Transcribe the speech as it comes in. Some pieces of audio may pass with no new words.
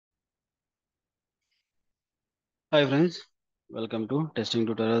Hi friends, welcome to Testing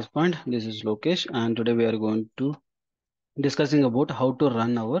Tutorials Point. This is Lokesh, and today we are going to discussing about how to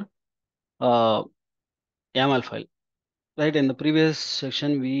run our uh, YAML file. Right, in the previous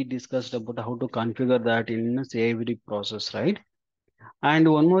section we discussed about how to configure that in a CI/CD process, right? And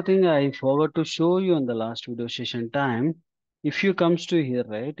one more thing I forgot to show you in the last video session time. If you comes to here,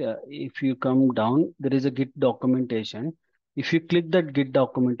 right, if you come down, there is a Git documentation. If you click that Git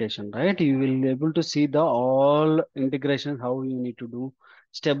documentation, right, you will be able to see the all integrations, how you need to do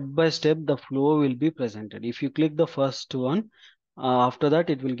step by step. The flow will be presented. If you click the first one, after that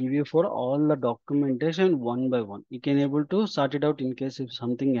it will give you for all the documentation one by one. You can able to sort it out in case if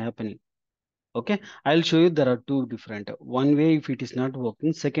something happening. Okay, I'll show you there are two different. One way if it is not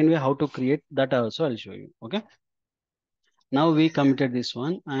working, second way how to create that also I'll show you. Okay, now we committed this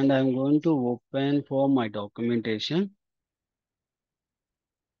one and I'm going to open for my documentation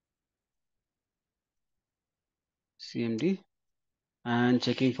CMD and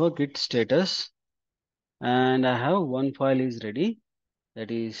checking for git status, and I have one file is ready,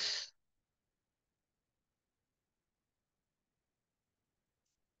 that is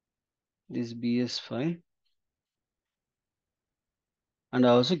this BS file, and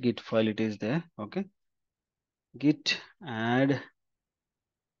also git file it is there. Okay, git add,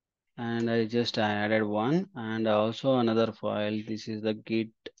 and I just added one, and also another file, this is the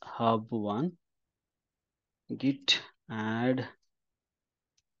GitHub one, git add.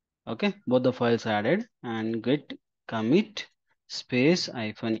 Okay, both the files added, and git commit space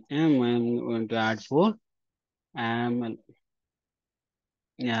 -m. I'm going to add for YAML,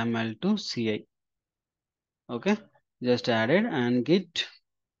 YAML to CI. Okay, just added, and git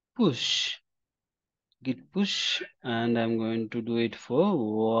push, and I'm going to do it for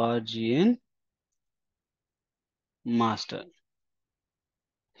origin master.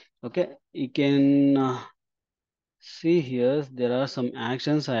 Okay, you can see here there are some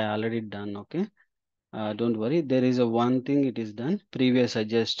actions I already done. Okay, don't worry, there is a one thing it is done previous. I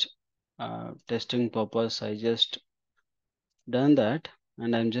just testing purpose I just done that,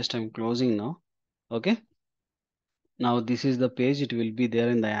 and I'm closing now. Okay, now this is the page, it will be there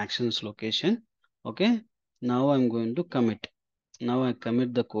in the actions location. Okay, now I'm going to commit. Now I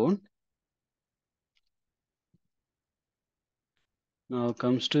commit the code. Now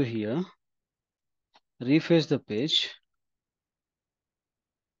comes to here, refresh the page.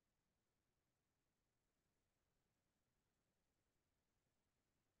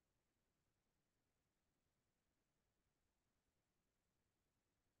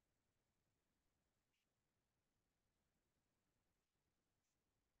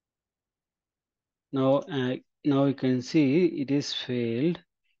 Now you can see it is failed.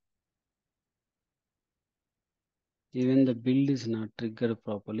 Even the build is not triggered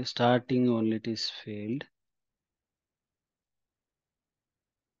properly, starting only it is failed.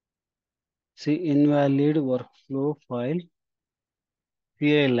 See, invalid workflow file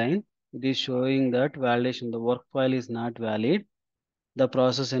CI line, it is showing that validation, the work file is not valid, the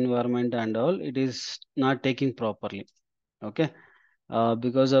process environment and all, it is not taking properly. Okay,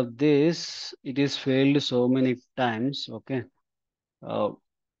 because of this it is failed so many times. Okay, uh,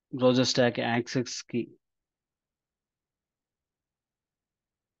 browser stack access key,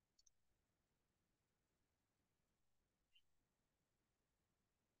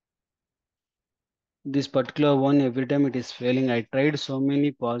 this particular one, every time it is failing. I tried so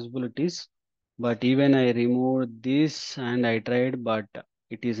many possibilities, but even I removed this and I tried, but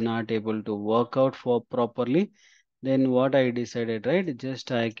it is not able to work out for properly. Then what I decided, right,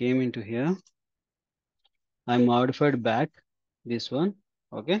 just I came into here, I modified back this one.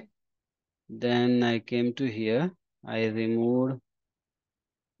 Okay, then I came to here, I removed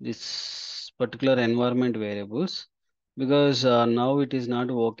this particular environment variables, because now it is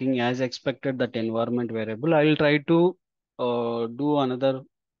not working as expected, that environment variable. I will try to do another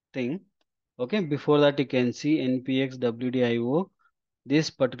thing. Okay, before that you can see npx wdio,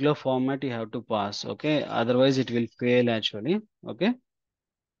 this particular format you have to pass. Okay, otherwise it will fail actually. Okay,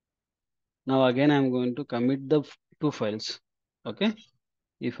 now again I'm going to commit the two files. Okay,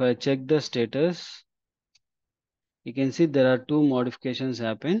 if I check the status, you can see there are two modifications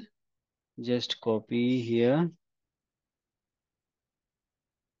happen. Just copy here,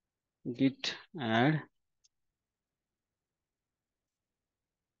 git add,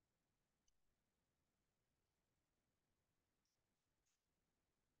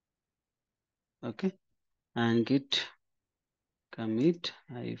 okay, and git commit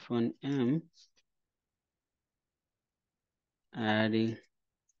 -m, adding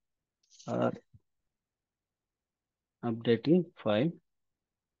or updating file.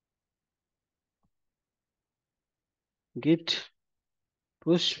 git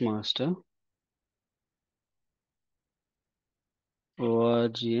push master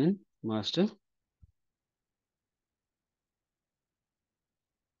orgn master.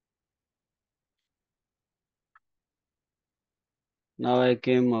 Now I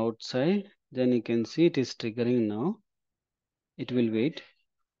came outside, then you can see it is triggering now. It will wait.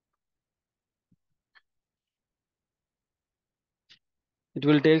 It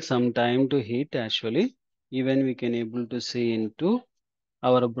will take some time to hit actually. Even we can able to see into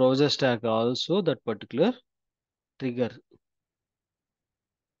our browser stack also that particular trigger.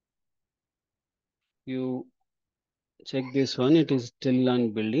 You check this one, it is still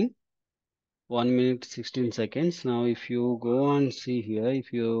on building. 1 minute 16 seconds. Now if you go and see here,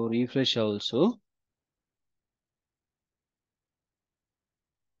 if you refresh also,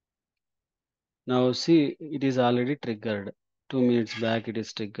 now see it is already triggered. 2 minutes back it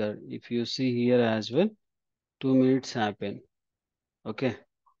is triggered. If you see here as well, 2 minutes happen. Okay.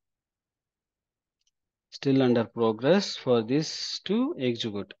 Still under progress for this to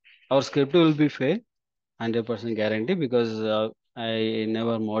execute. Our script will be fail, 100% guarantee, because I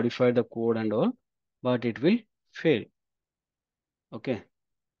never modified the code and all, but it will fail. Okay.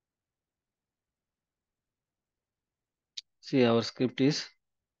 See, our script is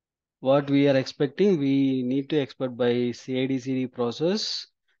what we are expecting. We need to expect by CID/CD process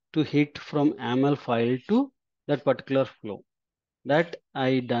to hit from YAML file to that particular flow. That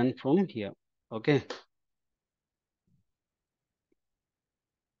I done from here. Okay.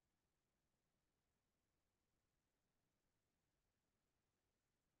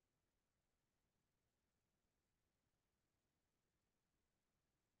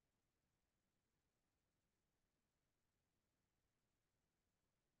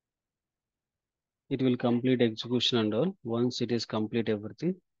 It will complete execution and all. Once it is complete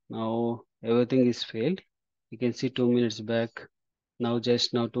everything, now everything is failed. You can see 2 minutes back. Now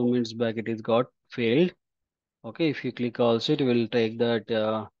just now 2 minutes back it is got failed. Okay, if you click also it will take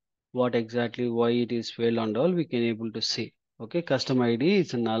that what exactly why it is failed and all we can able to see. Okay, custom ID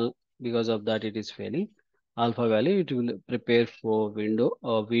is null, because of that it is failing. Alpha value it will prepare for window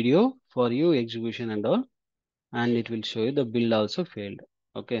or video for you execution and all, and it will show you the build also failed.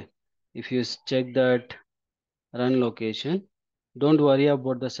 Okay, if you check that run location, don't worry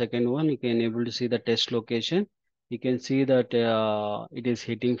about the second one. You can able to see the test location. You can see that it is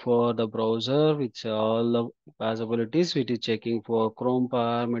hitting for the browser with all the possibilities. It is checking for Chrome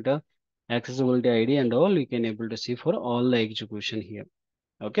parameter, accessibility ID and all. You can able to see for all the execution here.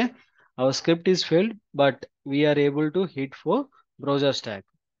 Okay, our script is failed, but we are able to hit for browser stack.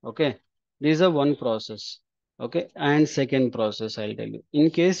 Okay, this is a one process. Okay, and second process I'll tell you.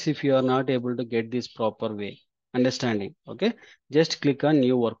 In case if you are not able to get this proper way understanding, okay, just click on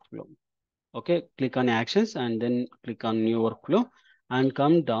new workflow. Okay, click on actions and then click on new workflow and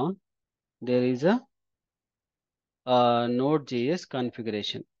come down. There is a Node.js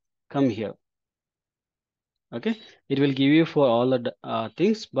configuration. Come here. Okay, it will give you for all the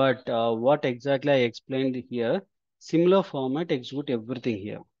things, but what exactly I explained here, similar format execute everything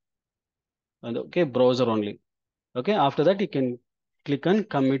here. And okay, browser only. Okay, after that you can click on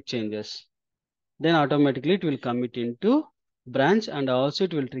commit changes, then automatically it will commit into branch and also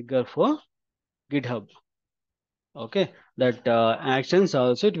it will trigger for GitHub. Okay, that actions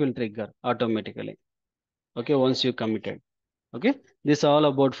also it will trigger automatically. Okay, once you committed. Okay, this all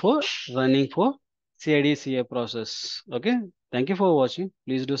about for running for CID/CA process. Okay, thank you for watching.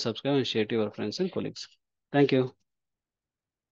 Please do subscribe and share to your friends and colleagues. Thank you.